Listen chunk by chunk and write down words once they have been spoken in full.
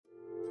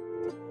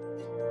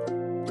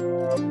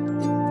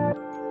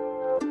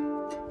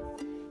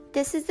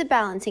This is the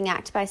Balancing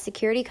Act by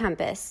Security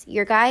Compass,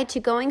 your guide to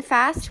going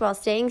fast while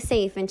staying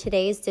safe in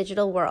today's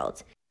digital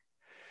world.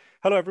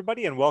 Hello,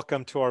 everybody, and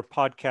welcome to our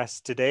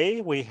podcast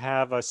today. We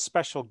have a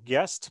special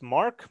guest,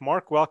 Mark.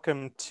 Mark,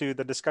 welcome to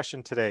the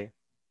discussion today.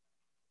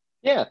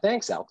 Yeah,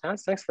 thanks,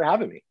 Altas. Thanks for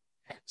having me.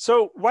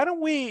 So why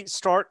don't we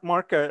start,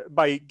 Mark,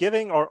 by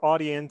giving our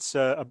audience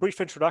a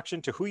brief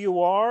introduction to who you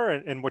are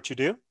and what you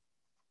do?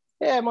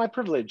 Yeah, my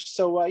privilege.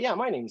 So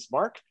my name's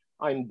Mark.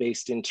 I'm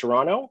based in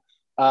Toronto.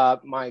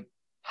 My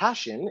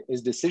passion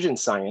is decision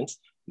science.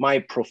 My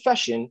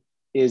profession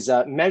is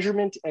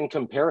measurement and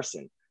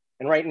comparison.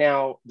 And right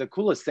now, the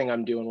coolest thing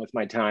I'm doing with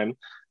my time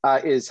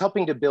is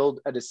helping to build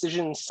a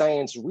decision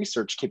science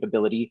research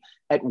capability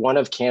at one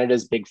of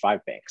Canada's big 5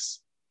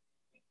 banks.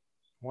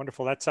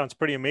 Wonderful. That sounds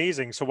pretty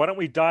amazing. So why don't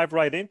we dive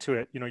right into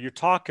it? You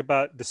talk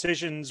about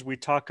decisions. We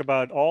talk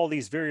about all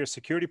these various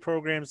security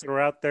programs that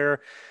are out there.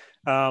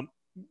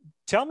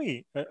 Tell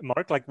me,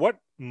 Mark, what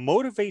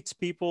motivates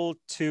people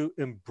to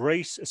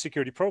embrace a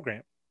security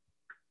program?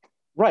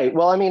 Right.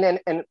 Well, I mean,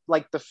 and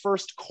the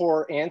first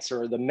core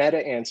answer, the meta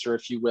answer,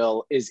 if you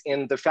will, is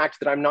in the fact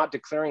that I'm not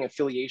declaring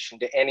affiliation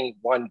to any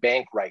one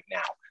bank right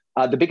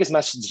now. The biggest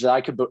message that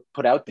I could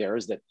put out there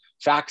is that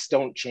facts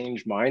don't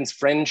change minds.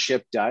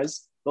 Friendship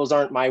does. Those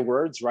aren't my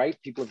words, right?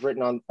 People have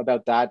written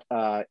about that,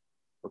 or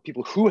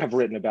people who have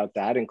written about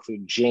that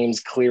include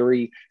James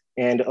Cleary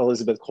and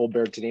Elizabeth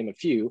Kolbert, to name a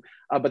few.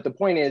 But the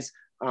point is,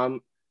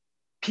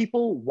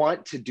 people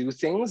want to do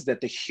things that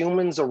the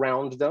humans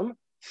around them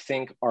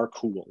think are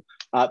cool.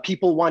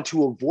 People want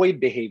to avoid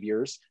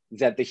behaviors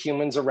that the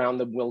humans around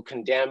them will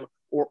condemn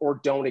or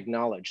don't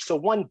acknowledge. So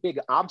one big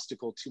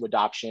obstacle to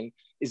adoption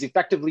is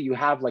effectively you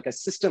have a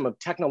system of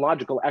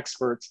technological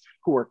experts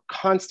who are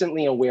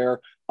constantly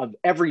aware of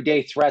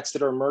everyday threats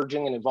that are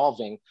emerging and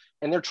evolving.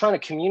 And they're trying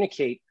to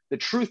communicate the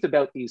truth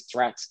about these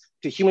threats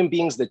to human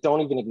beings that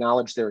don't even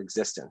acknowledge their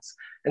existence.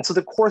 And so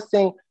the core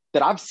thing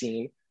that I've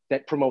seen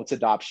that promotes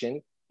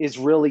adoption is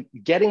really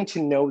getting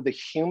to know the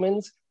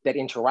humans that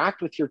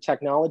interact with your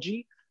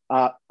technology,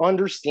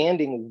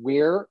 understanding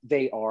where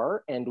they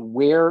are and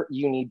where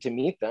you need to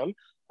meet them,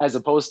 as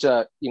opposed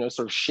to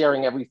sort of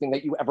sharing everything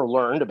that you ever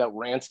learned about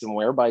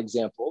ransomware, by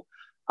example,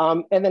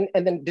 and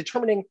then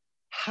determining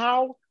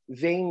how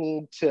they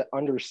need to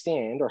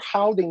understand or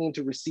how they need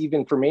to receive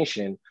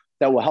information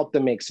that will help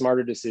them make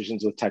smarter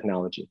decisions with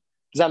technology.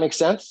 Does that make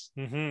sense?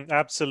 Mm-hmm,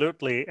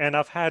 absolutely. And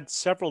I've had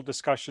several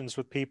discussions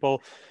with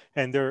people,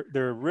 and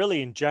they're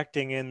really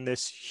injecting in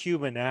this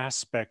human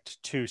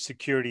aspect to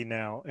security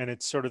now. And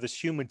it's sort of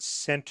this human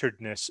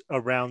centeredness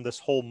around this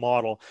whole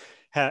model.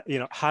 How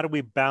do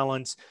we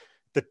balance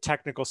the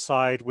technical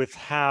side with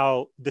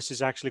how this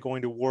is actually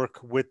going to work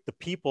with the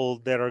people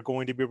that are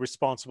going to be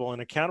responsible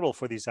and accountable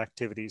for these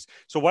activities?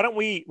 So why don't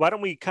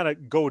we kind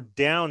of go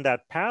down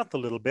that path a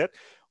little bit?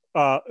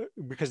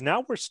 Because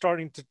now we're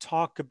starting to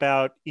talk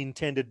about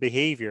intended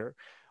behavior.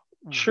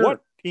 Sure.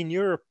 What, in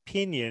your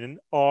opinion,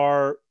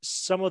 are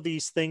some of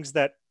these things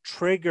that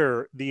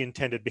trigger the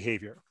intended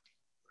behavior?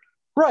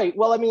 Right.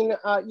 Well, I mean,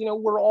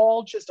 we're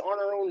all just on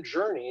our own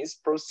journeys,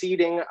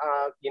 proceeding,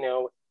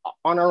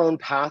 on our own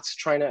paths,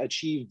 trying to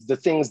achieve the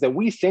things that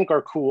we think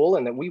are cool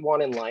and that we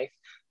want in life.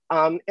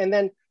 And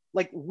then,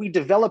 we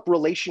develop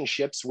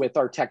relationships with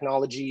our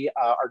technology,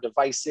 our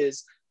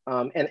devices,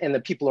 and the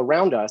people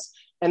around us.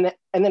 And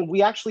then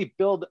we actually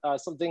build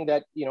something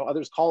that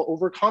others call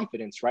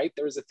overconfidence, right?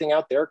 There's a thing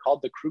out there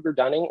called the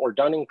Kruger-Dunning or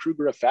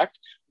Dunning-Kruger effect,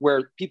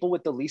 where people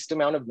with the least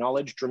amount of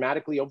knowledge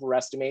dramatically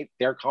overestimate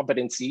their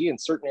competency in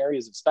certain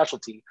areas of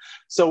specialty.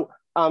 So,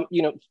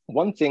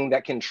 one thing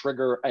that can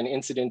trigger an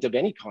incident of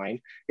any kind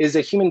is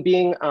a human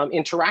being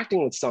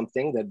interacting with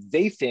something that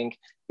they think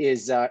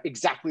is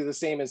exactly the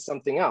same as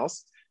something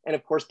else. And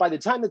of course, by the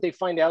time that they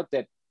find out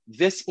that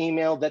this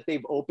email that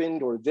they've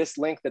opened or this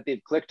link that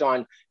they've clicked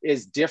on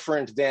is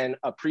different than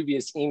a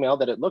previous email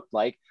that it looked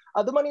like,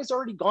 the money's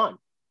already gone.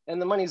 And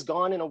the money's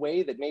gone in a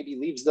way that maybe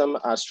leaves them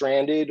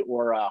stranded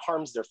or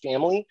harms their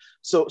family.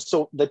 So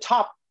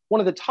one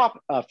of the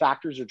top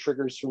factors or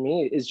triggers for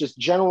me is just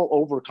general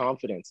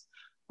overconfidence.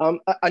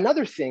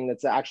 Another thing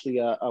that's actually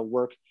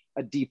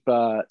a deep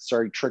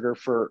trigger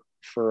for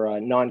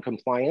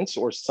non-compliance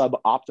or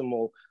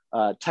suboptimal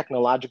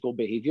technological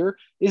behavior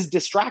is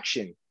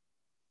distraction.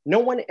 No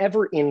one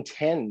ever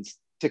intends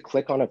to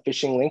click on a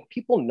phishing link.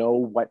 People know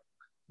what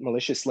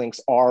malicious links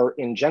are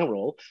in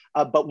general,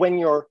 but when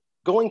you're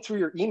going through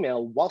your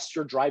email whilst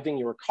you're driving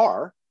your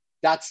car,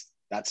 that's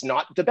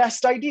not the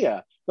best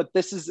idea. But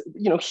this is,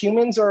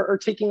 humans are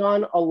taking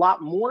on a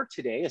lot more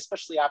today,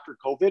 especially after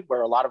COVID,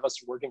 where a lot of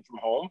us are working from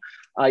home.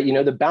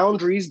 The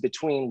boundaries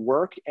between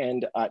work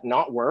and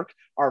not work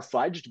are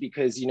fudged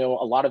because, a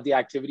lot of the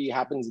activity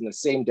happens in the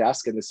same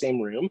desk in the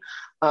same room.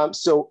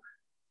 So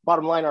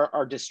bottom line,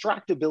 our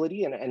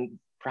distractibility and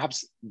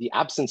perhaps the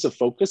absence of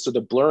focus or the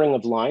blurring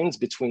of lines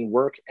between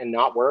work and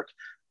not work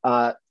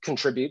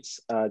contributes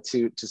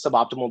to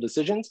suboptimal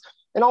decisions.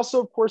 And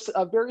also, of course,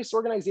 various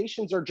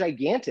organizations are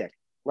gigantic,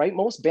 right?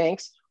 Most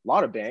banks, a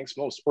lot of banks,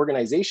 most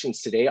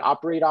organizations today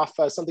operate off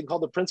something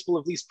called the principle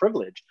of least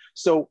privilege.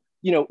 So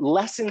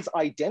lessons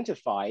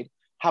identified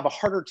have a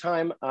harder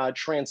time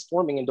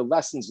transforming into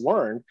lessons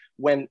learned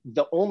when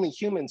the only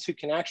humans who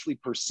can actually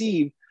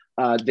perceive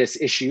this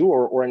issue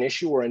or an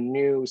issue or a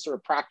new sort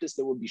of practice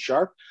that would be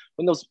sharp,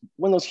 when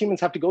those humans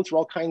have to go through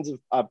all kinds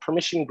of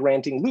permission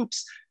granting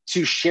loops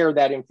to share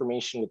that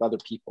information with other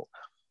people.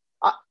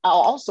 I'll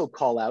also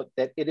call out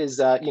that it is,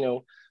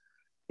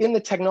 in the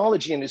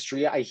technology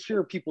industry, I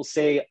hear people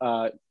say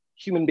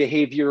human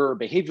behavior or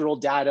behavioral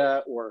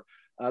data or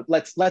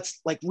let's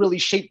like really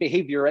shape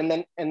behavior, and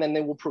then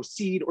they will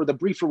proceed, or the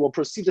briefer will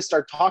proceed to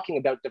start talking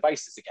about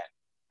devices again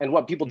and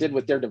what people did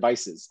with their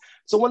devices.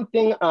 So one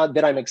thing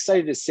that I'm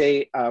excited to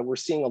say we're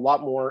seeing a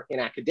lot more in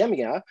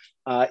academia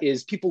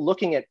is people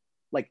looking at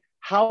like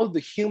how the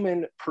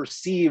human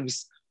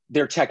perceives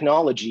their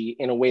technology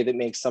in a way that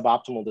makes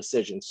suboptimal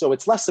decisions. So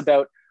it's less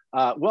about,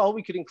 well,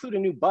 we could include a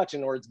new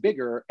button or it's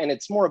bigger, and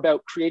it's more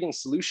about creating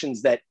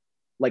solutions that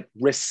like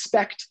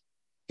respect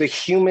the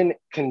human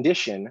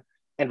condition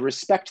and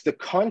respect the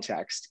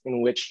context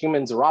in which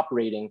humans are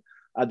operating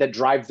that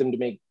drive them to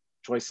make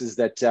choices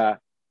that,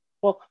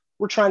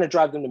 we're trying to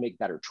drive them to make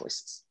better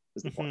choices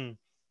is the point.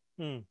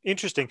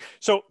 Interesting.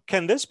 So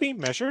can this be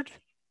measured?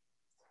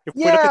 If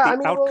we look at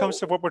the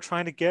outcomes of what we're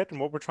trying to get and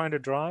what we're trying to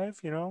drive,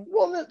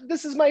 Well,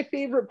 this is my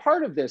favorite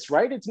part of this,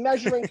 right? It's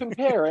measure and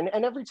compare. and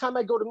every time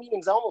I go to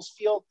meetings, I almost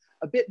feel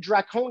a bit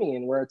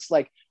draconian, where it's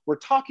like, we're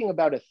talking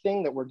about a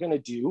thing that we're going to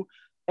do.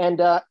 And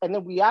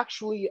then we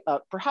actually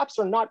perhaps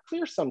are not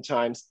clear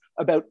sometimes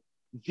about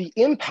the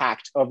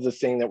impact of the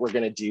thing that we're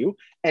going to do,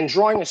 and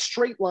drawing a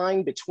straight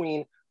line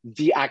between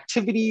the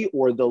activity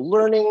or the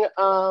learning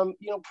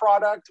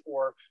product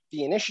or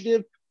the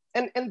initiative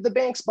and the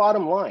bank's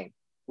bottom line,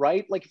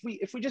 right? Like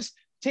if we just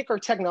take our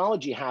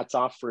technology hats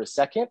off for a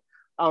second,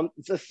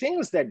 the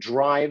things that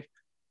drive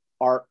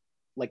our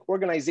like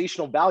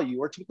organizational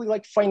value are typically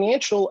like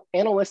financial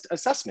analyst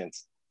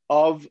assessments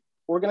of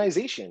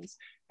organizations.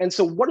 And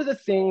so what are the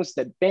things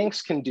that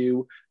banks can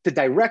do to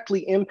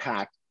directly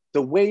impact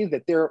the way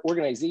that their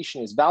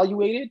organization is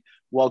evaluated?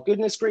 Well,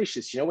 goodness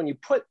gracious, when you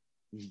put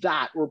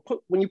that,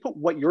 when you put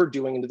what you're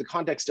doing into the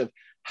context of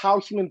how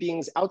human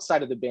beings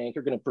outside of the bank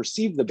are going to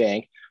perceive the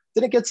bank,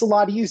 then it gets a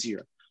lot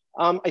easier.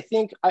 I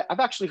think I've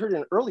actually heard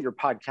in earlier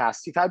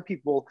podcasts, you've had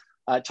people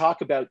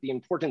talk about the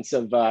importance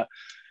of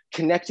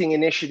connecting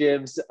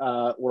initiatives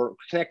or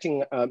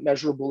connecting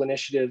measurable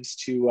initiatives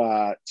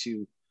to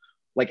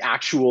like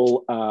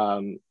actual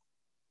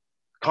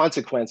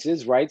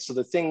consequences, right? So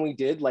the thing we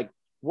did, like,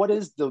 what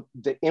is the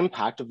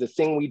impact of the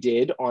thing we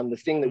did on the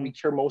thing that we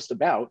care most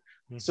about?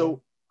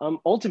 So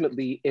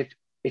ultimately,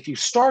 if you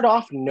start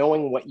off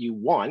knowing what you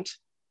want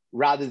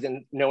rather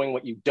than knowing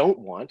what you don't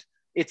want,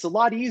 it's a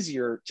lot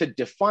easier to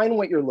define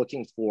what you're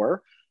looking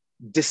for,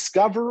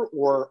 discover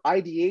or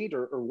ideate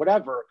or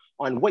whatever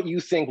on what you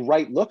think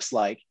right looks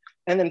like,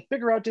 and then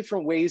figure out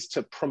different ways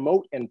to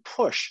promote and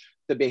push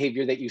the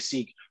behavior that you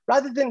seek,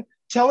 rather than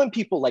telling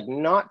people like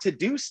not to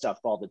do stuff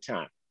all the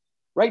time,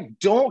 right?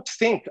 Don't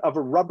think of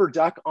a rubber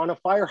duck on a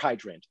fire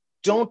hydrant.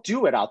 Don't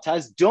do it,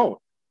 Altaz, don't.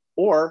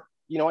 Or,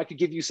 I could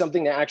give you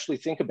something to actually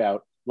think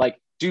about, like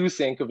do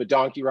think of a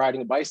donkey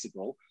riding a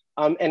bicycle.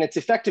 And it's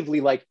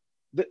effectively like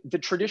the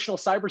traditional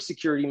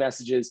cybersecurity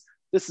messages,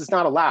 this is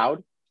not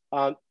allowed,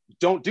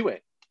 don't do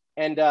it.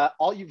 And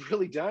all you've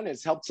really done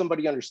is help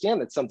somebody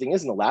understand that something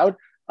isn't allowed.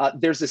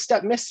 There's a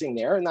step missing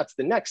there, and that's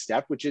the next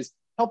step, which is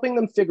helping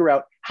them figure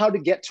out how to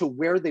get to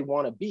where they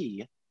want to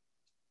be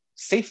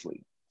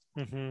safely.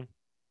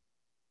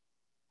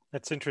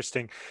 That's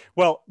interesting.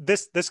 Well,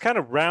 this kind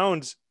of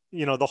rounds,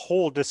 the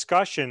whole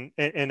discussion.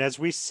 And as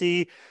we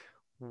see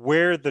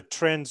where the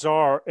trends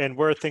are and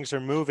where things are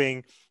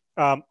moving,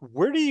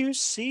 where do you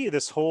see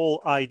this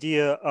whole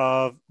idea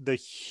of the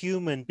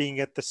human being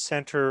at the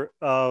center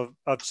of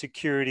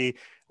security?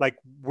 Like,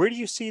 where do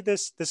you see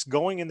this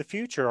going in the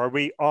future? Are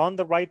we on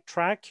the right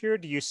track here?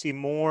 Do you see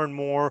more and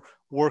more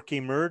work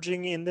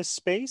emerging in this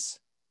space?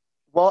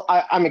 Well,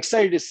 I'm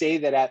excited to say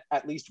that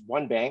at least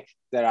one bank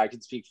that I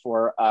can speak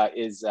for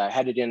is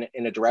headed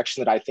in a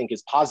direction that I think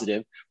is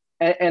positive.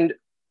 And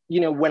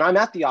when I'm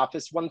at the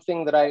office, one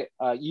thing that I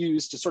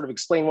use to sort of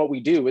explain what we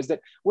do is that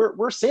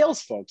we're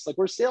sales folks, like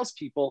we're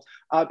salespeople,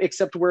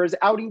 except whereas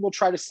Audi will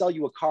try to sell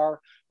you a car,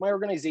 my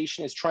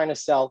organization is trying to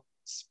sell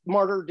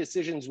smarter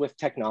decisions with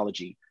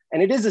technology.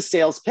 And it is a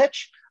sales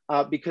pitch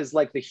because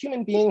like the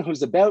human being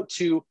who's about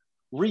to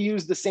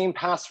reuse the same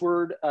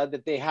password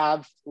that they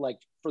have like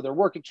for their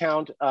work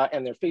account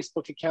and their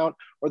Facebook account,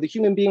 or the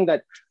human being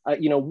that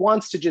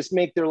wants to just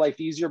make their life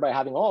easier by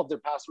having all of their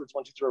passwords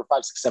 1, 2, 3, 4,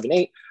 5, 6, 7,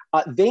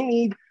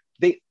 8.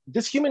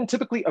 This human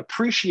typically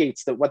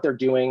appreciates that what they're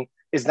doing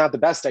is not the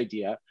best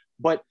idea,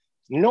 but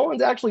no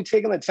one's actually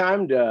taken the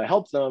time to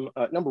help them,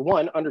 number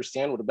one,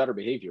 understand what a better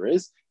behavior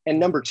is, and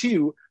number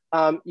two,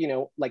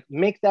 like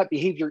make that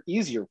behavior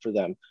easier for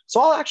them. So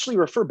I'll actually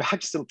refer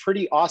back to some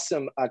pretty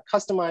awesome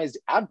customized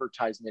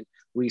advertisement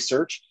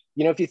research.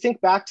 If you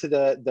think back to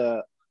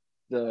the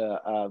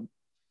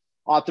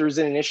authors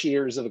and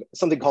initiators of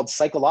something called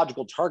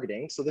psychological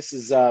targeting. So this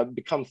has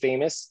become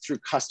famous through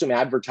custom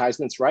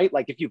advertisements, right?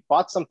 Like if you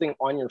bought something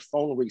on your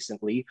phone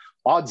recently,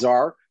 odds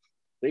are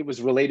it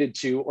was related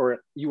to, or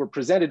you were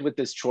presented with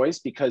this choice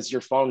because your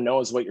phone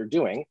knows what you're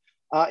doing.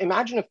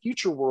 Imagine a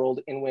future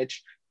world in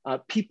which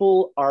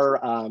people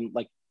are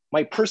like,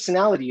 my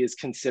personality is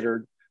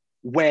considered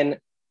when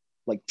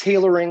like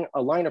tailoring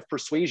a line of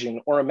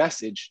persuasion or a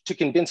message to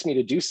convince me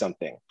to do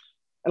something.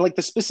 And like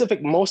the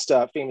specific most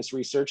famous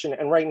research,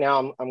 and right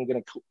now I'm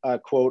going to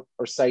quote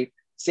or cite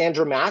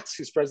Sandra Matz,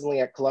 who's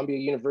presently at Columbia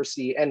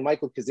University, and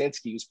Michael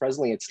Kaczynski, who's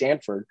presently at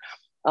Stanford.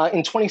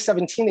 In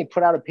 2017, they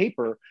put out a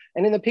paper,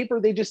 and in the paper,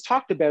 they just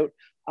talked about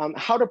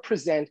how to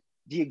present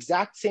the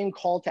exact same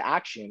call to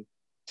action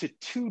to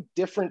two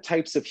different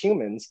types of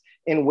humans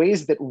in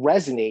ways that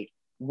resonate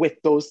with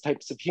those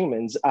types of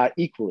humans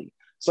equally.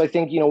 So I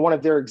think, one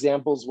of their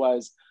examples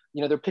was,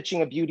 they're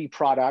pitching a beauty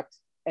product,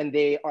 and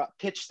they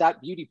pitch that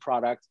beauty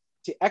product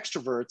to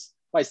extroverts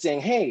by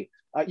saying, hey,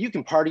 you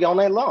can party all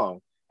night long.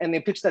 And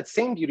they pitch that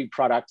same beauty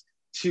product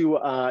to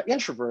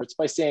introverts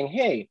by saying,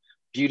 hey,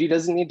 beauty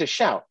doesn't need to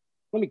shout.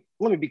 Let me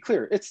be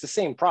clear, it's the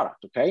same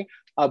product, okay?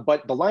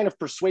 But the line of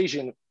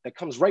persuasion that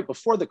comes right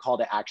before the call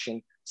to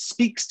action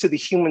speaks to the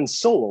human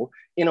soul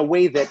in a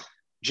way that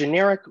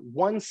generic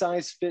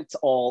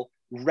one-size-fits-all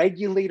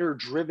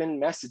regulator-driven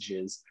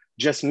messages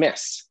just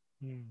miss.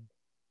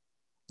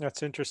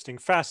 That's interesting.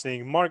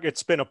 Fascinating. Mark,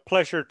 it's been a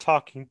pleasure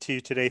talking to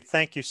you today.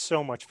 Thank you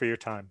so much for your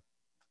time.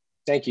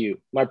 Thank you.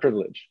 My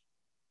privilege.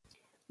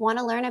 Want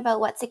to learn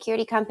about what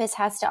Security Compass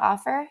has to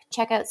offer?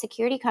 Check out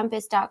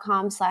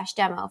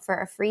securitycompass.com/demo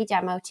for a free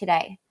demo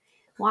today.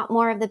 Want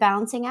more of The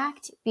Balancing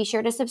Act? Be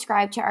sure to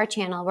subscribe to our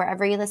channel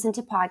wherever you listen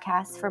to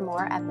podcasts for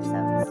more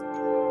episodes.